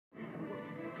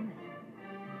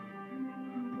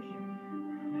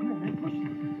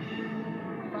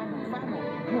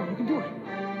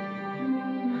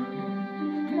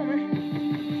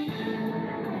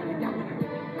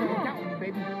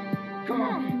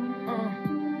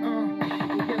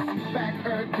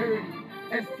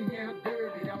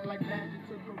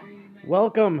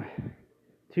Welcome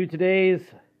to today's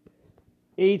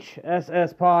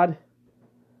HSS pod.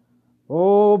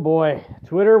 Oh boy,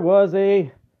 Twitter was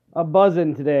a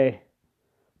buzzin' today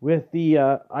with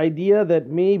the idea that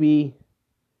maybe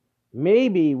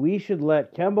we should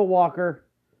let Kemba Walker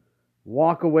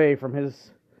walk away from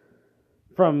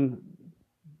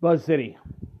Buzz City.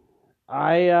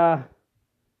 I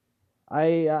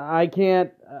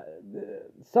can't.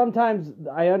 Sometimes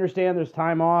I understand there's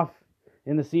time off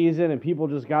in the season and people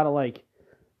just gotta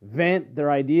vent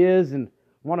their ideas and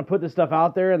want to put this stuff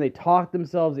out there, and they talk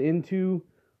themselves into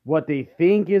what they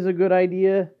think is a good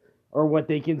idea or what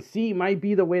they can see might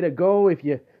be the way to go if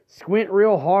you squint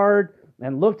real hard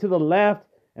and look to the left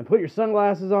and put your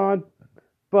sunglasses on.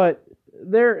 But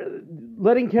they're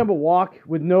letting Kemba walk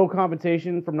with no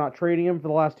compensation from not trading him for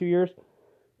the last 2 years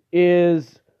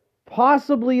is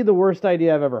possibly the worst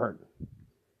idea I've ever heard.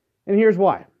 And here's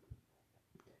why.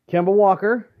 Kemba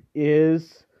Walker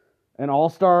is an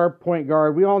all-star point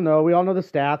guard. We all know the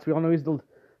stats. We all know he's the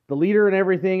leader in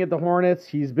everything at the Hornets.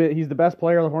 He's the best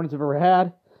player the Hornets have ever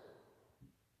had.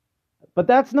 But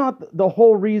that's not the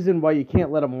whole reason why you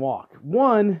can't let him walk.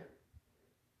 One,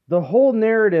 the whole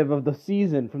narrative of the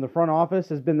season from the front office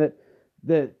has been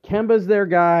that Kemba's their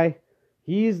guy.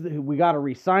 We got to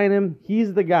re-sign him.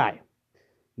 He's the guy.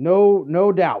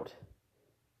 No doubt.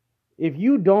 If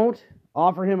you don't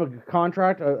offer him a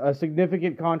contract, a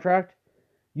significant contract,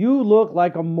 you look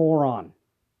like a moron.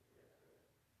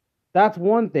 That's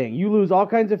one thing. You lose all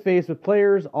kinds of face with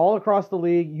players all across the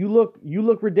league. You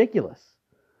look ridiculous.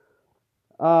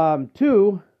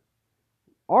 Two,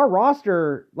 our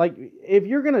roster, if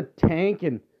you're going to tank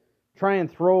and try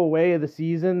and throw away the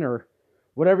season or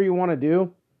whatever you want to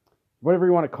do, whatever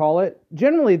you want to call it,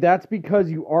 generally that's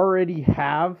because you already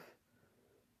have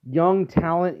young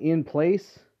talent in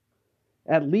place.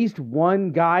 At least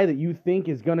one guy that you think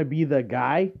is going to be the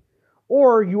guy,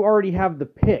 or you already have the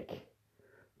pick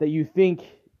that you think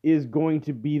is going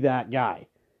to be that guy.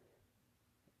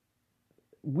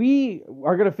 We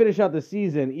are going to finish out the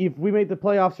season. If we make the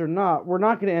playoffs or not, we're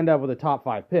not going to end up with a top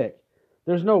 5 pick.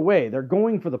 There's no way. They're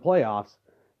going for the playoffs.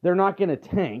 They're not going to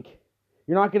tank.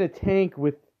 You're not going to tank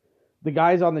with the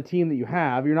guys on the team that you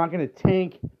have. You're not going to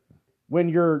tank when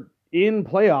you're in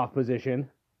playoff position.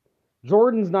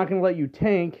 Jordan's not going to let you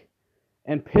tank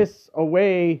and piss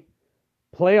away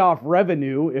playoff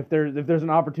revenue if there's an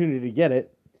opportunity to get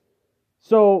it.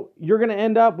 So you're going to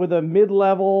end up with a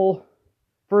mid-level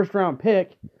first-round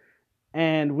pick,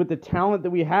 and with the talent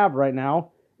that we have right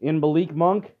now in Malik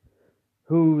Monk,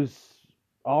 who's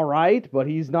all right, but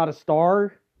he's not a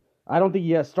star. I don't think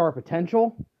he has star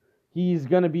potential. He's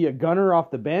going to be a gunner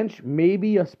off the bench,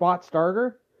 maybe a spot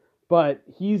starter, but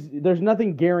there's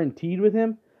nothing guaranteed with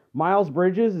him. Miles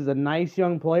Bridges is a nice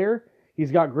young player.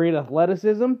 He's got great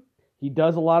athleticism. He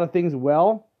does a lot of things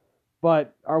well.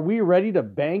 But are we ready to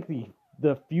bank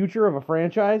the future of a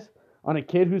franchise on a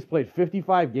kid who's played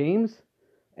 55 games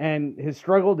and has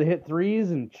struggled to hit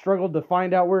threes and struggled to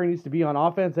find out where he needs to be on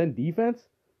offense and defense?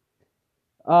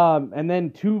 And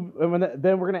then we're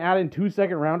going to add in 2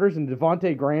 second-rounders and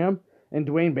Devontae Graham and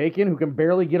Dwayne Bacon, who can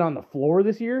barely get on the floor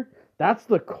this year. That's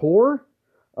the core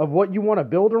of what you want to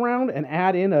build around, and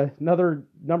add in another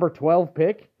number 12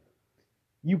 pick.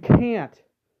 You can't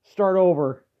start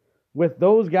over with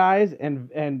those guys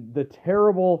and the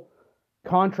terrible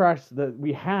contracts that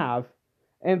we have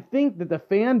and think that the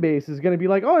fan base is going to be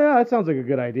like, oh yeah, that sounds like a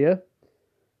good idea.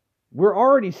 We're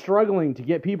already struggling to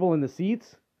get people in the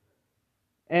seats.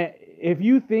 And if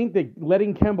you think that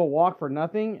letting Kemba walk for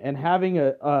nothing and having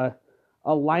a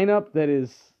lineup that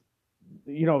is,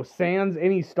 sans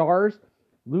any stars,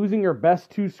 losing your best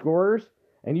 2 scorers,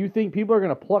 and you think people are going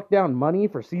to pluck down money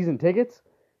for season tickets,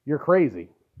 you're crazy.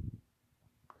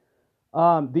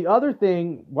 The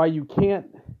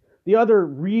other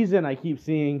reason I keep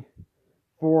seeing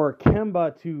for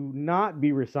Kemba to not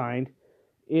be re-signed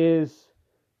is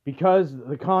because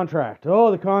the contract.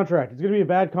 Oh, the contract. It's going to be a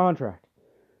bad contract.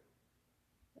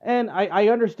 And I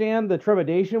understand the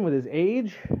trepidation with his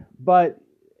age, but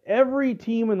every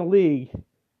team in the league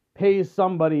pays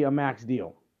somebody a max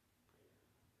deal.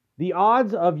 The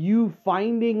odds of you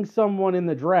finding someone in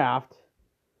the draft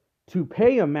to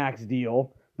pay a max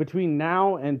deal between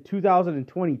now and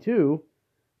 2022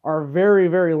 are very,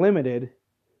 very limited,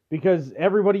 because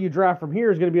everybody you draft from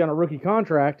here is going to be on a rookie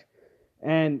contract.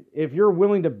 And if you're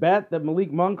willing to bet that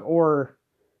Malik Monk or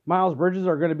Miles Bridges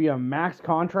are going to be a max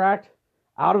contract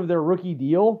out of their rookie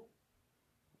deal,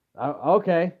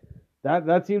 okay,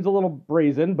 that seems a little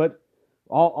brazen, but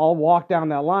I'll walk down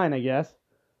that line, I guess.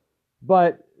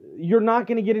 But you're not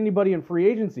going to get anybody in free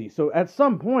agency. So at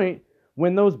some point,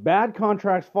 when those bad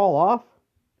contracts fall off,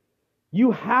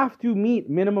 you have to meet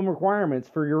minimum requirements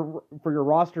for your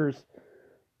roster's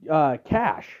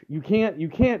cash. You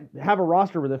can't have a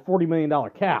roster with a $40 million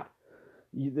cap.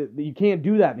 You can't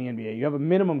do that in the NBA. You have a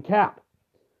minimum cap.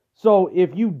 So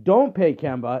if you don't pay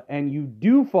Kemba and you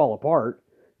do fall apart,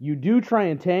 you do try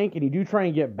and tank and you do try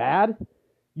and get bad,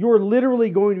 you're literally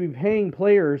going to be paying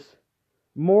players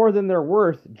more than they're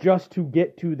worth just to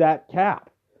get to that cap.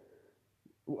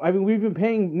 I mean, we've been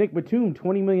paying Nick Batum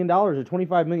 $20 million or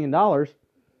 $25 million.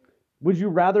 Would you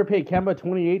rather pay Kemba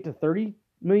 $28 to $30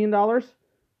 million?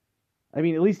 I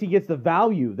mean, at least he gets the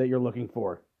value that you're looking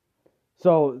for.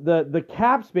 So the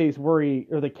cap space worry,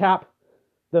 or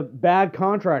the bad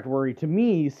contract worry, to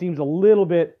me seems a little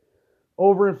bit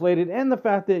overinflated. And the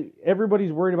fact that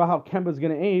everybody's worried about how Kemba's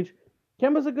going to age.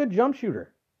 Kemba's a good jump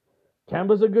shooter.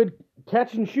 Kemba's a good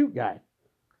catch and shoot guy.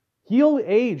 He'll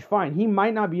age fine. He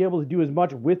might not be able to do as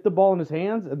much with the ball in his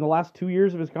hands in the last 2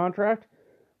 years of his contract,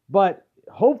 but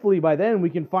hopefully by then we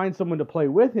can find someone to play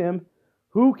with him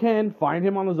who can find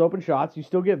him on those open shots. You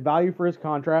still get value for his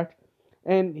contract,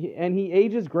 and he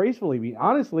ages gracefully. I mean,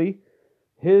 honestly,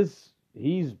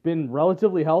 he's been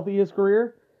relatively healthy his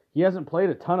career. He hasn't played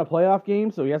a ton of playoff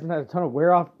games, so he hasn't had a ton of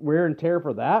wear and tear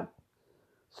for that.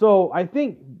 So I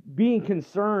think being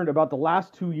concerned about the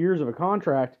last 2 years of a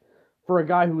contract for a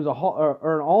guy who's an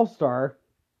all-star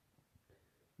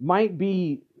you might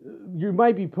be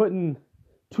putting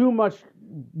too much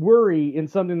worry in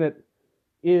something that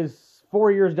is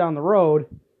 4 years down the road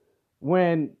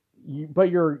but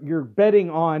you're betting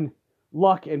on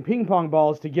luck and ping pong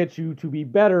balls to get you to be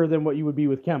better than what you would be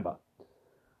with Kemba.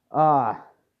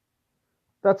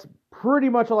 That's pretty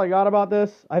much all I got about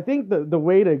this. I think the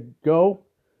way to go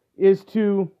is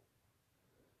to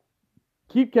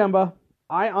keep Kemba.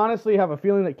 I honestly have a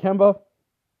feeling that Kemba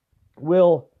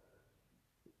will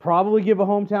probably give a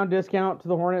hometown discount to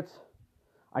the Hornets.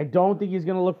 I don't think he's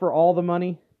going to look for all the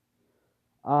money.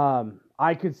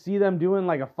 I could see them doing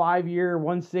like a 5-year,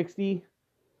 160,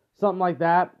 something like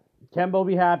that. Kemba will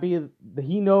be happy.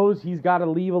 He knows he's got to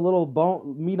leave a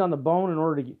little meat on the bone in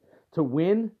order to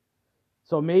win.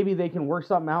 So maybe they can work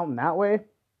something out in that way.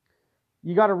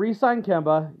 You got to re-sign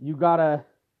Kemba.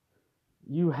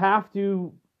 You have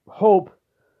to hope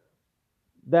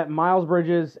that Miles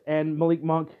Bridges and Malik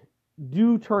Monk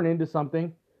do turn into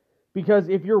something. Because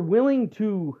if you're willing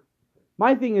to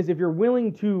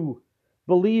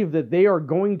believe that they are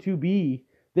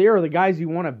the guys you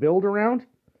want to build around,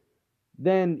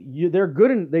 then they're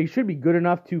good. They should be good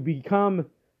enough to become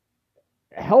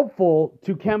helpful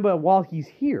to Kemba while he's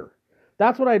here.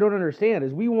 That's what I don't understand.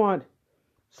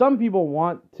 Some people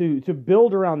want to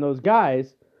build around those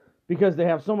guys because they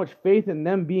have so much faith in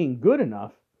them being good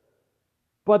enough,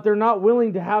 but they're not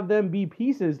willing to have them be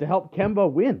pieces to help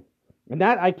Kemba win. And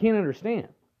that I can't understand.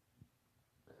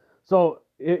 So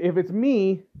if it's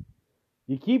me,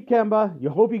 you keep Kemba, you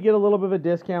hope you get a little bit of a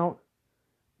discount,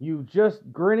 you just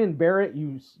grin and bear it,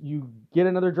 you get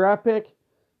another draft pick,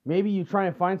 maybe you try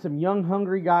and find some young,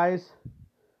 hungry guys,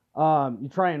 you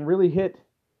try and really hit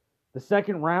the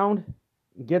second round,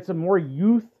 get some more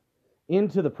youth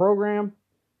into the program,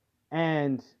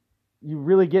 and you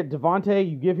really get Devontae.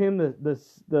 You give him the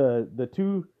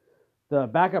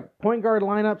backup point guard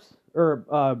lineups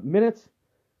or minutes,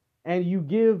 and you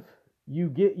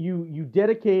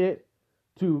dedicate it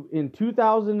to in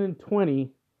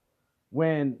 2020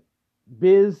 when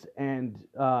Biz and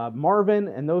Marvin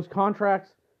and those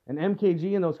contracts and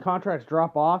MKG and those contracts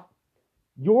drop off.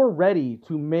 You're ready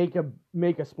to make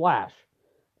a splash,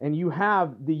 and you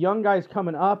have the young guys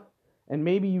coming up, and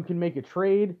maybe you can make a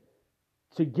trade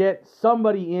to get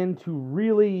somebody in to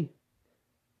really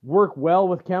work well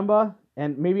with Kemba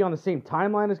and maybe on the same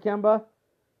timeline as Kemba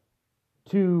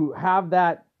to have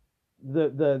that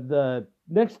the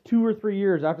next 2 or 3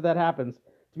 years after that happens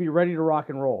to be ready to rock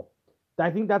and roll. I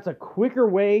think that's a quicker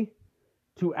way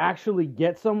to actually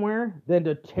get somewhere than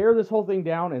to tear this whole thing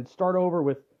down and start over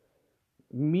with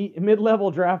mid-level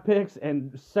draft picks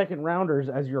and second rounders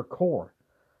as your core.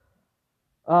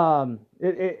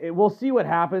 We'll see what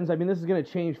happens. I mean, this is going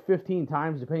to change 15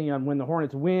 times depending on when the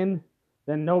Hornets win.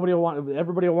 Then everybody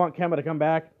will want Kemba to come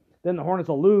back. Then the Hornets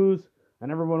will lose,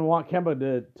 and everyone will want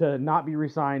Kemba to not be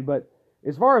re-signed. But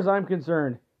as far as I'm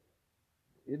concerned,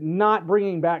 not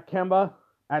bringing back Kemba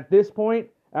at this point,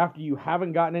 after you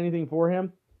haven't gotten anything for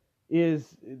him,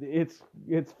 it's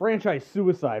franchise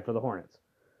suicide for the Hornets.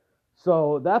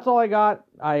 So that's all I got.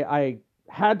 I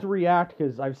had to react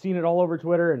because I've seen it all over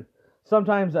Twitter, and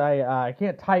sometimes I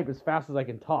can't type as fast as I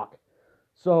can talk.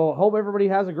 So hope everybody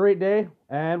has a great day,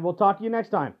 and we'll talk to you next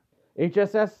time.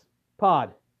 HSS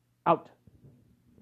Pod, out.